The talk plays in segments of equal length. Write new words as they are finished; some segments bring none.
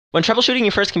When troubleshooting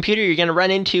your first computer, you're going to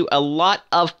run into a lot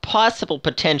of possible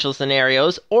potential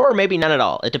scenarios, or maybe none at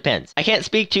all. It depends. I can't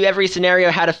speak to every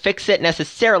scenario how to fix it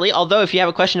necessarily, although if you have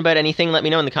a question about anything, let me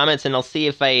know in the comments and I'll see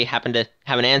if I happen to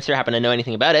have an answer, happen to know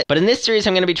anything about it. But in this series,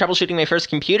 I'm going to be troubleshooting my first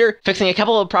computer, fixing a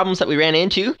couple of problems that we ran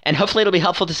into, and hopefully it'll be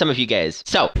helpful to some of you guys.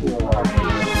 So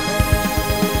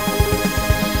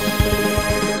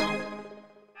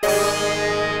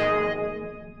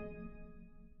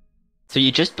you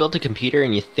just built a computer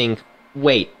and you think,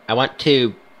 wait, I want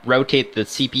to rotate the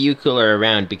CPU cooler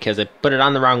around because I put it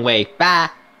on the wrong way. Bah!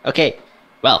 Okay,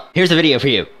 well, here's a video for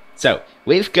you. So,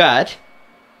 we've got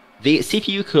the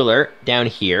CPU cooler down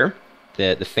here,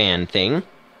 the fan thing,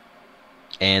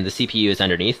 and the CPU is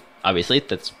underneath, obviously,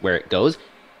 that's where it goes.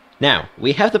 Now,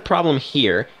 we have the problem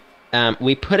here.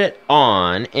 We put it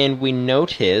on and we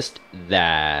noticed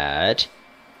that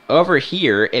over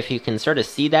here, if you can sort of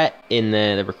see that in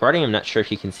the recording, I'm not sure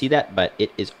if you can see that, but it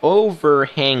is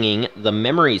overhanging the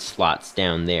memory slots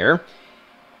down there.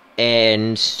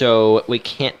 And so we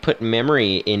can't put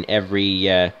memory in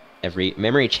every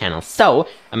memory channel. So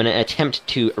I'm going to attempt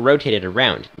to rotate it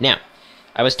around. Now,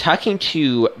 I was talking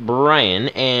to Brian,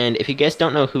 and if you guys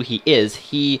don't know who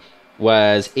he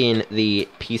was in the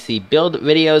PC build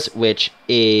videos, which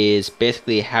is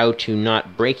basically how to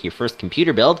not break your first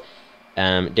computer build.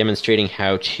 Demonstrating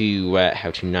how to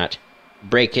not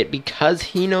break it, because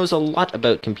he knows a lot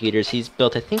about computers. He's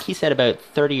built, I think he said, about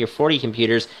 30 or 40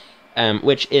 computers,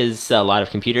 which is a lot of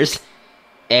computers.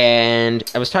 And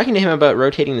I was talking to him about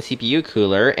rotating the CPU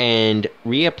cooler and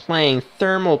reapplying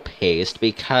thermal paste,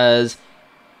 because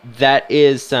that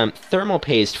is thermal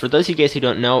paste. For those of you guys who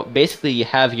don't know, basically you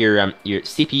have your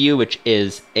CPU, which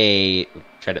is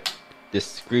this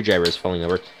screwdriver is falling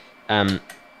over.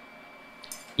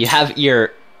 You have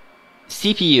your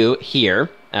CPU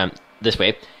here, this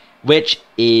way, which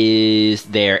is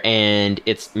there, and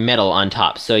it's metal on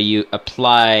top. So you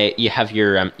have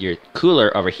your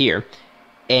cooler over here,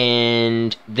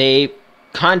 and they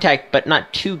contact, but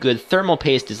not too good. Thermal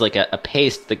paste is like a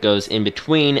paste that goes in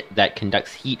between that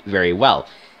conducts heat very well.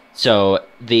 So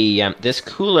this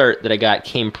cooler that I got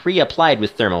came pre-applied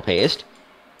with thermal paste,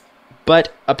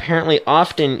 but apparently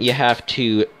often you have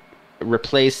to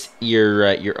replace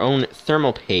your own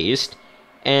thermal paste,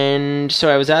 and so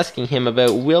I was asking him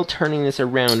about, will turning this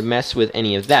around mess with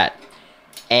any of that?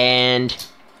 And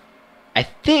I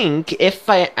think if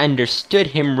I understood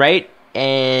him right,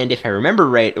 and if I remember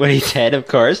right what he said, of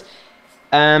course,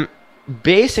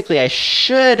 basically I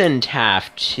shouldn't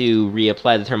have to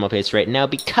reapply the thermal paste right now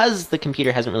because the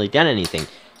computer hasn't really done anything.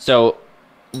 So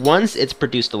once it's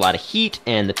produced a lot of heat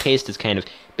and the paste has kind of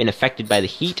been affected by the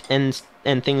heat and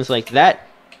things like that,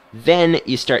 then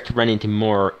you start to run into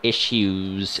more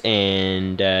issues,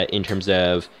 and in terms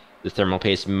of the thermal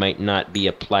paste might not be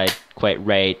applied quite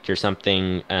right or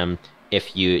something.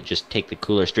 If you just take the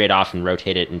cooler straight off and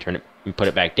rotate it and turn it and put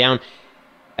it back down,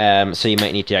 so you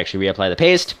might need to actually reapply the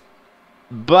paste.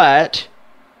 But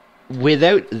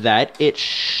without that, it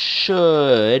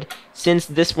should, since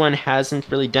this one hasn't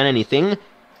really done anything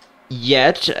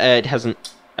yet, it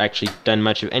hasn't actually done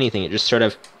much of anything. It just sort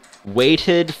of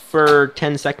waited for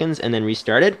 10 seconds and then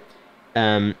restarted.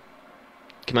 Come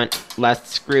on, last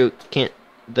screw. Can't.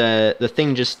 The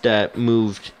thing just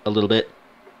moved a little bit.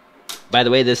 By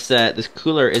the way, this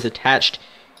cooler is attached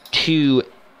to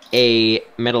a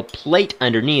metal plate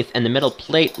underneath, and the metal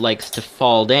plate likes to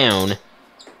fall down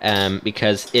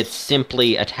because it's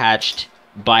simply attached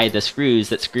by the screws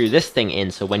that screw this thing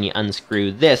in. So when you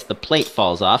unscrew this, the plate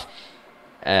falls off,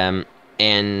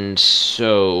 and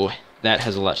so that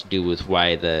has a lot to do with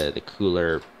why the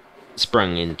cooler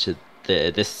sprung into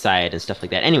this side and stuff like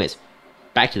that. Anyways,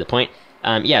 back to the point.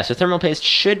 Yeah, so thermal paste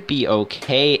should be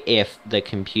okay if the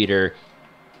computer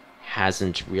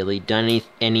hasn't really done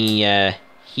any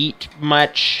heat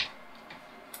much,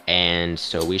 and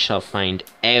so we shall find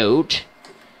out.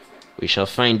 We shall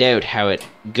find out how it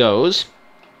goes.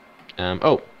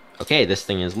 Oh, okay, this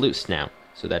thing is loose now,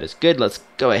 so that is good. Let's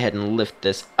go ahead and lift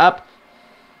this up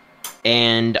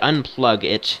and unplug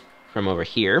it from over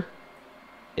here.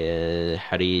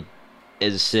 How do you...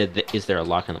 Is there a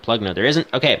lock on the plug? No, there isn't.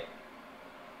 Okay.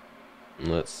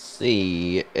 Let's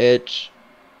see. It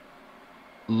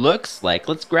looks like...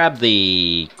 Let's grab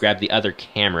the other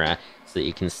camera so that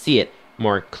you can see it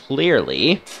more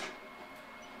clearly.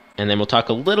 And then we'll talk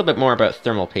a little bit more about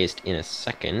thermal paste in a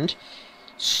second.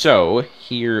 So,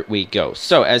 here we go.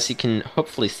 So, as you can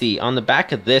hopefully see, on the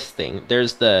back of this thing,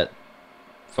 there's the...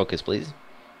 Focus, please.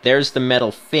 There's the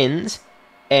metal fins,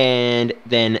 and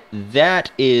then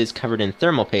that is covered in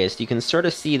thermal paste. You can sort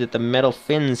of see that the metal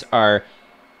fins are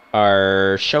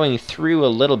are showing through a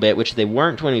little bit, which they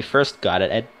weren't when we first got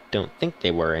it. I don't think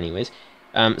they were anyways.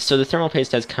 So the thermal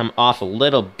paste has come off a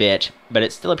little bit, but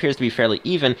it still appears to be fairly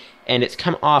even, and it's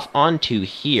come off onto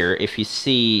here. If you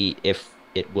see if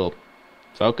it will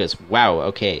focus. Wow,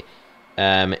 okay.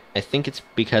 I think it's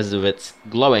because of its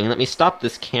glowing. Let me stop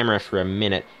this camera for a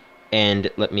minute,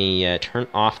 and let me turn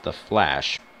off the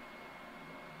flash.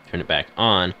 Turn it back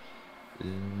on.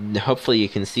 Hopefully you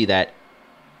can see that.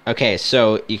 Okay,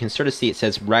 so you can sort of see it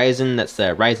says Ryzen. That's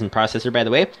the Ryzen processor, by the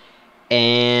way.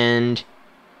 And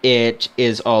it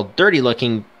is all dirty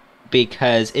looking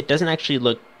because it doesn't actually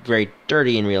look very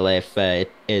dirty in real life. It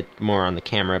more on the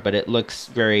camera, but it looks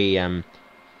very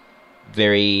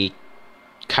very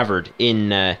covered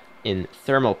in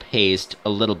thermal paste a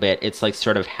little bit. It's like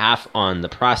sort of half on the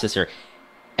processor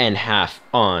and half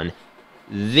on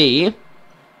the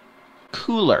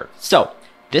cooler. So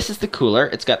this is the cooler.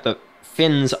 It's got the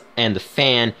fins and the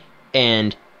fan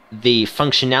and the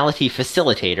functionality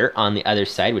facilitator on the other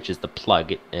side, which is the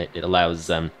plug. It allows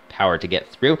power to get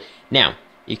through. Now,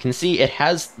 you can see it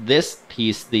has this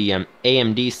piece, the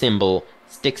AMD symbol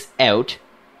sticks out,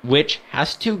 which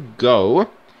has to go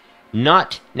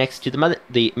not next to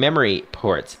the memory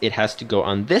ports. It has to go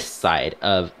on this side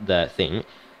of the thing.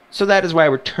 So that is why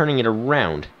we're turning it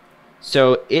around.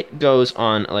 So it goes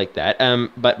on like that.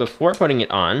 But before putting it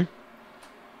on,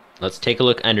 let's take a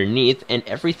look underneath, and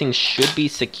everything should be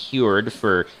secured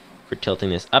for tilting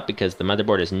this up because the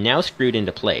motherboard is now screwed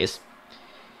into place.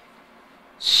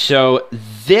 So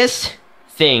this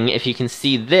thing, if you can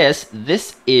see this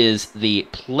is the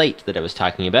plate that I was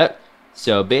talking about.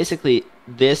 So basically,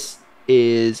 this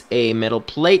is a metal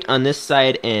plate on this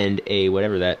side and a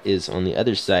whatever that is on the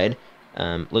other side.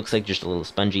 Looks like just a little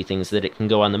spongy thing so that it can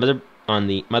go on the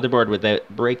motherboard without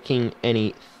breaking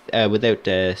any, without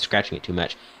scratching it too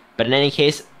much. But in any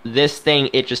case, this thing,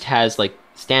 it just has like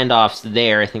standoffs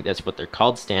there. I think that's what they're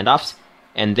called, standoffs.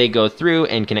 And they go through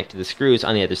and connect to the screws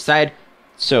on the other side.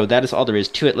 So that is all there is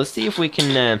to it. Let's see if we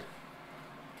can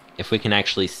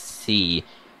actually see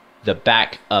the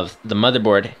back of the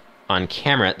motherboard on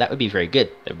camera. That would be very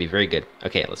good. That would be very good.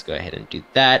 Okay, let's go ahead and do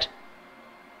that.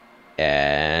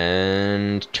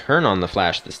 And turn on the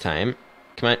flash this time.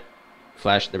 Come on.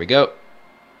 Flash, there we go.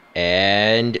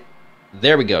 And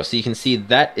there we go. So you can see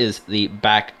that is the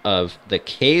back of the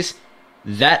case.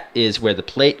 That is where the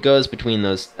plate goes between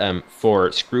those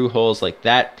 4 screw holes like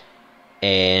that.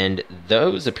 And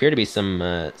those appear to be some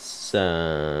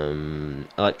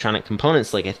electronic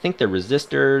components, like I think they're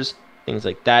resistors, things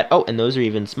like that. Oh, and those are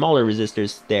even smaller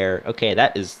resistors there. Okay,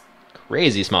 that is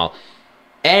crazy small.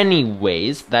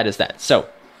 Anyways, that is that. So,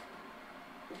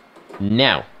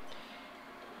 now,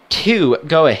 to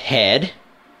go ahead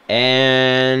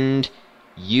and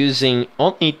using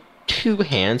only two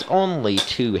hands,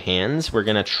 we're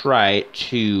gonna try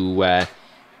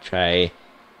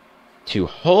to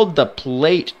hold the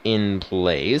plate in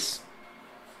place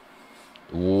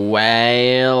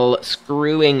while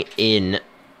screwing in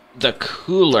the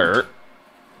cooler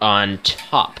on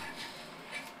top.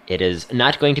 It is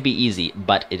not going to be easy,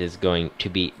 but it is going to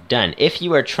be done. If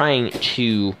you are trying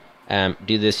to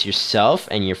do this yourself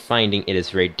and you're finding it is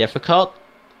very difficult,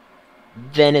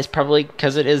 then it's probably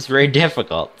because it is very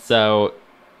difficult. So,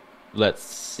 let's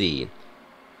see.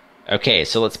 Okay,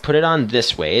 so let's put it on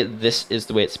this way. This is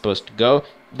the way it's supposed to go.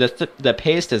 The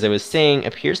paste, as I was saying,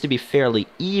 appears to be fairly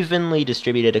evenly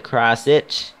distributed across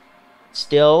it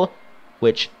still,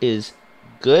 which is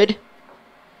good.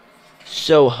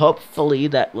 So hopefully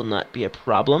that will not be a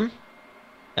problem.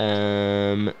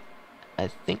 I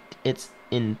think it's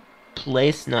in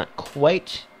place, not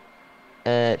quite.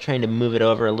 Trying to move it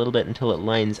over a little bit until it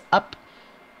lines up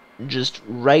just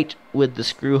right with the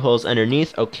screw holes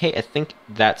underneath. Okay, I think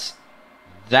that's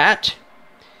that.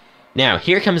 Now,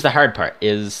 here comes the hard part,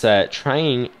 is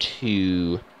trying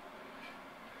to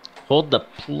hold the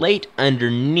plate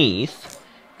underneath.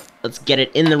 Let's get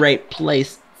it in the right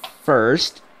place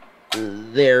first.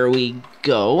 There we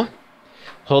go.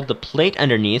 Hold the plate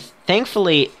underneath.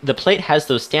 Thankfully, the plate has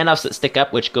those standoffs that stick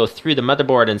up, which go through the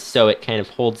motherboard, and so it kind of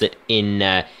holds it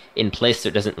in place so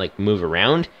it doesn't like move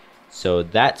around. So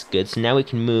that's good. So now we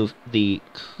can move the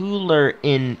cooler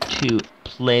into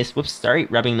place. Whoops, sorry,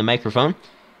 rubbing the microphone.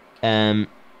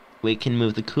 We can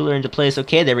move the cooler into place.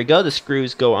 Okay, there we go. The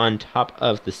screws go on top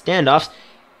of the standoffs.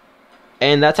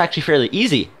 And that's actually fairly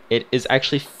easy. It is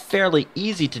actually fairly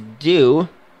easy to do,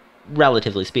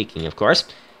 relatively speaking, of course.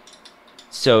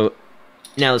 So,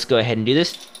 now let's go ahead and do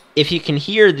this. If you can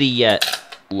hear the,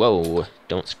 whoa,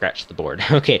 don't scratch the board.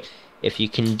 Okay, if you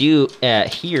can hear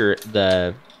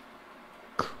the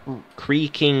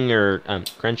creaking or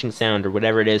crunching sound or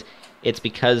whatever it is, it's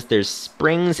because there's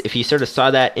springs. If you sort of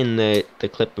saw that in the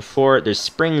clip before, there's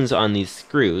springs on these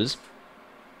screws,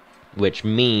 which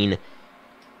mean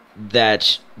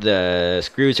that the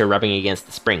screws are rubbing against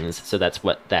the springs, so that's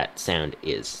what that sound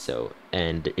is. So,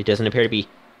 and it doesn't appear to be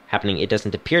happening. It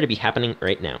doesn't appear to be happening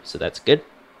right now, so that's good.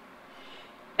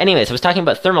 Anyways, I was talking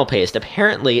about thermal paste.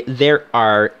 Apparently, there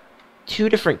are 2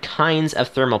 different kinds of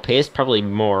thermal paste, probably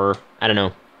more. I don't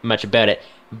know much about it,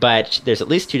 but there's at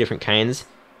least 2 different kinds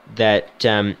that,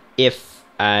 if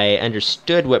I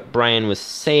understood what Brian was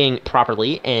saying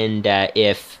properly, and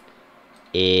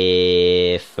if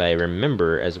I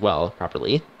remember as well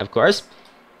properly, of course,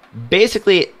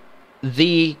 basically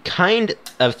the kind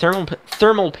of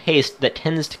thermal paste that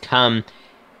tends to come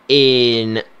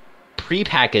in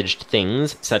prepackaged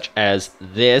things, such as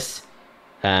this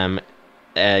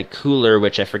cooler,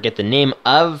 which I forget the name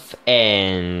of,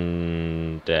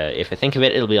 and if I think of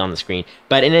it, it'll be on the screen.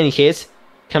 But in any case,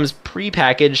 comes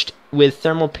prepackaged with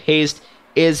thermal paste,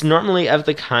 is normally of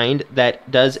the kind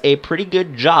that does a pretty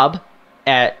good job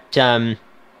at definitely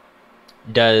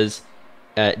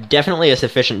a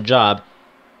sufficient job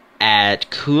at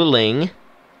cooling,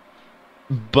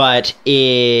 but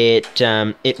it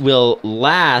will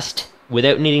last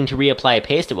without needing to reapply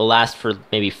paste. It will last for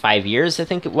maybe 5 years, I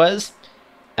think it was,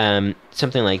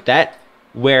 something like that.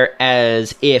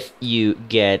 Whereas if you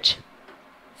get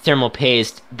thermal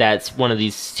paste that's one of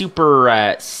these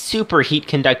super heat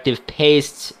conductive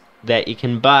pastes that you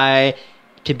can buy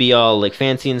to be all like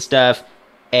fancy and stuff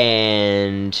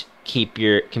and keep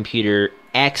your computer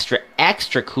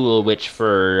extra cool, which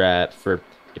for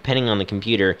depending on the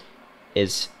computer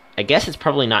is, I guess it's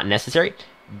probably not necessary,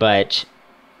 but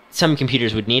some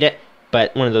computers would need it.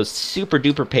 But one of those super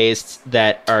duper pastes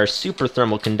that are super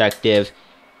thermal conductive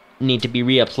need to be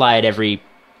reapplied every,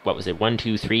 what was it, 1,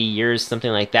 2, 3 years,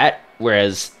 something like that.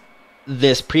 Whereas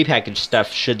this prepackaged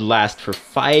stuff should last for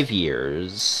 5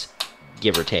 years,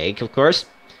 give or take, of course.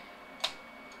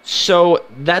 So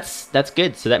that's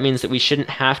good. So that means that we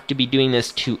shouldn't have to be doing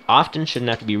this too often, shouldn't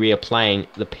have to be reapplying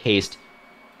the paste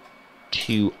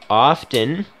too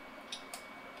often.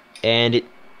 And it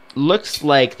looks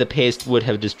like the paste would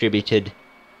have distributed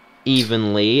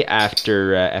evenly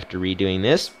after redoing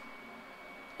this.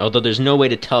 Although there's no way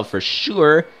to tell for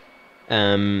sure.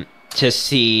 To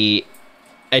see,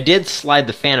 I did slide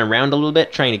the fan around a little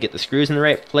bit, trying to get the screws in the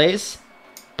right place,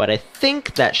 but I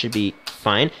think that should be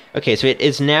fine. Okay, so it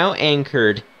is now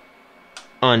anchored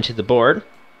onto the board.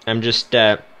 I'm just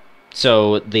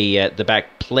so the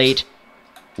back plate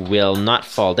will not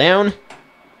fall down.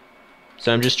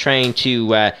 So I'm just trying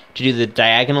to do the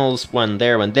diagonals, one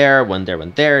there, one there, one there,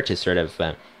 one there, to sort of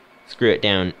screw it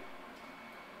down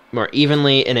more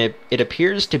evenly, and it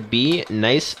appears to be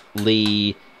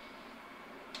nicely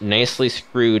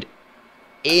screwed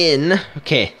in.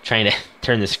 Okay, trying to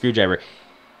turn the screwdriver.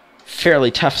 Fairly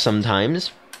tough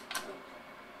sometimes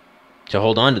to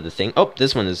hold on to the thing. Oh,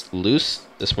 this one is loose.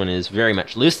 This one is very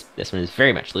much loose. This one is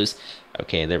very much loose.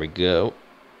 Okay, there we go.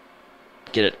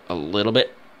 Get it a little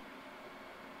bit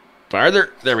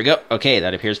farther. There we go. Okay,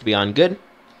 that appears to be on good.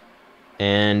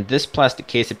 And this plastic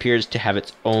case appears to have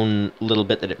its own little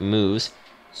bit that it moves,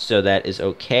 so that is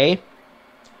okay.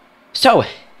 So,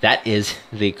 that is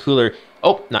the cooler.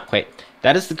 Oh, not quite.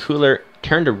 That is the cooler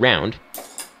turned around.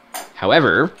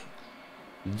 However,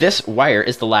 this wire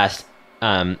is the last,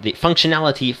 the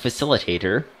functionality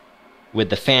facilitator, with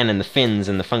the fan and the fins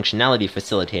and the functionality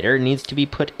facilitator, needs to be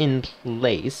put in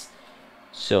place.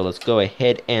 So let's go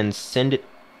ahead and send it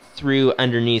through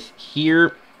underneath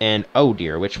here. And oh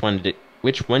dear, which one did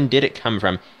it come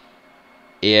from?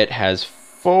 It has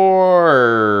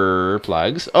 4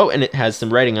 plugs. Oh, and it has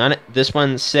some writing on it. This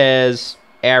one says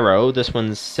Arrow. This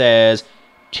one says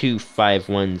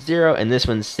 2510, and this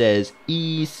one says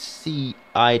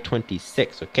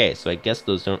ECI26. Okay, so I guess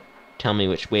those don't tell me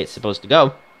which way it's supposed to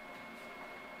go.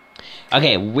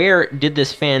 Okay, where did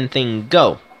this fan thing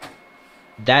go?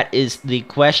 That is the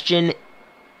question.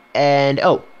 And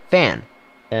oh, fan.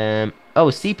 Oh,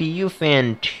 CPU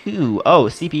fan 2. Oh,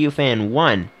 CPU fan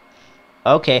 1.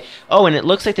 Okay. Oh, and it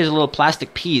looks like there's a little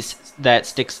plastic piece that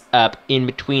sticks up in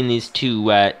between these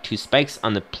two spikes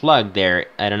on the plug there.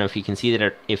 I don't know if you can see that,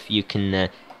 or if you can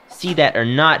see that or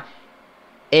not.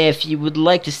 If you would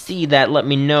like to see that, let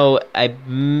me know. I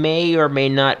may or may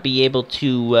not be able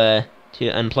to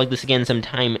unplug this again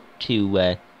sometime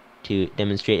to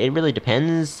demonstrate. It really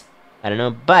depends. I don't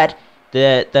know, but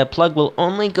the plug will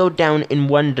only go down in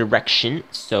one direction,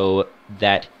 so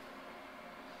that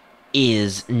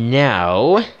is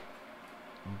now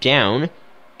down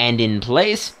and in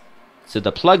place. So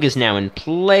the plug is now in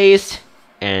place,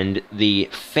 and the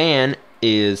fan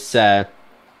is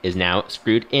now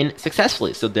screwed in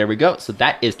successfully. So there we go. So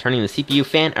that is turning the CPU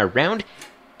fan around.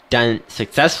 Done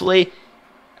successfully,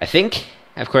 I think.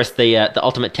 Of course, the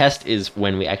ultimate test is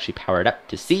when we actually power it up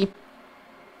to see.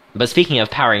 But speaking of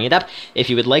powering it up, if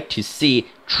you would like to see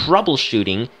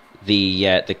troubleshooting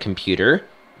the computer,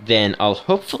 then I'll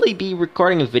hopefully be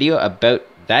recording a video about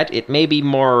that. It may be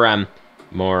more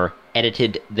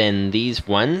edited than these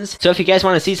ones. So if you guys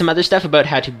want to see some other stuff about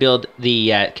how to build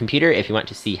the computer, if you want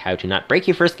to see how to not break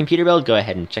your first computer build, go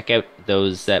ahead and check out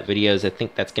those videos. I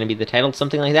think that's going to be the title,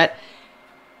 something like that.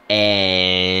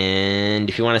 And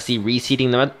if you want to see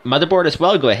reseating the motherboard as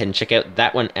well, go ahead and check out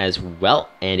that one as well.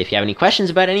 And if you have any questions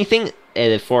about anything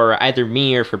for either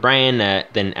me or for Brian,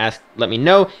 then let me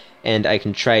know, and I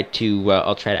can try to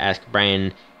I'll try to ask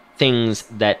Brian things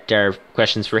that are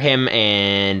questions for him,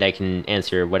 and I can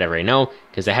answer whatever I know,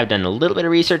 because I have done a little bit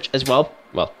of research as well.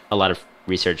 Well, a lot of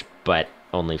research, but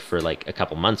only for like a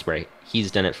couple months, where he's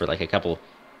done it for like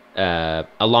a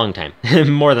long time,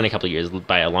 more than a couple years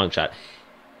by a long shot.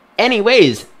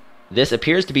 Anyways, this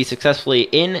appears to be successfully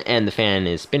in, and the fan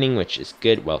is spinning, which is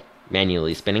good. Well,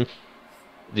 manually spinning.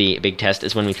 The big test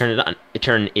is when we turn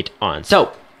it on.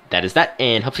 So that is that,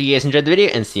 and hopefully you guys enjoyed the video,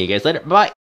 and see you guys later.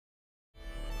 Bye.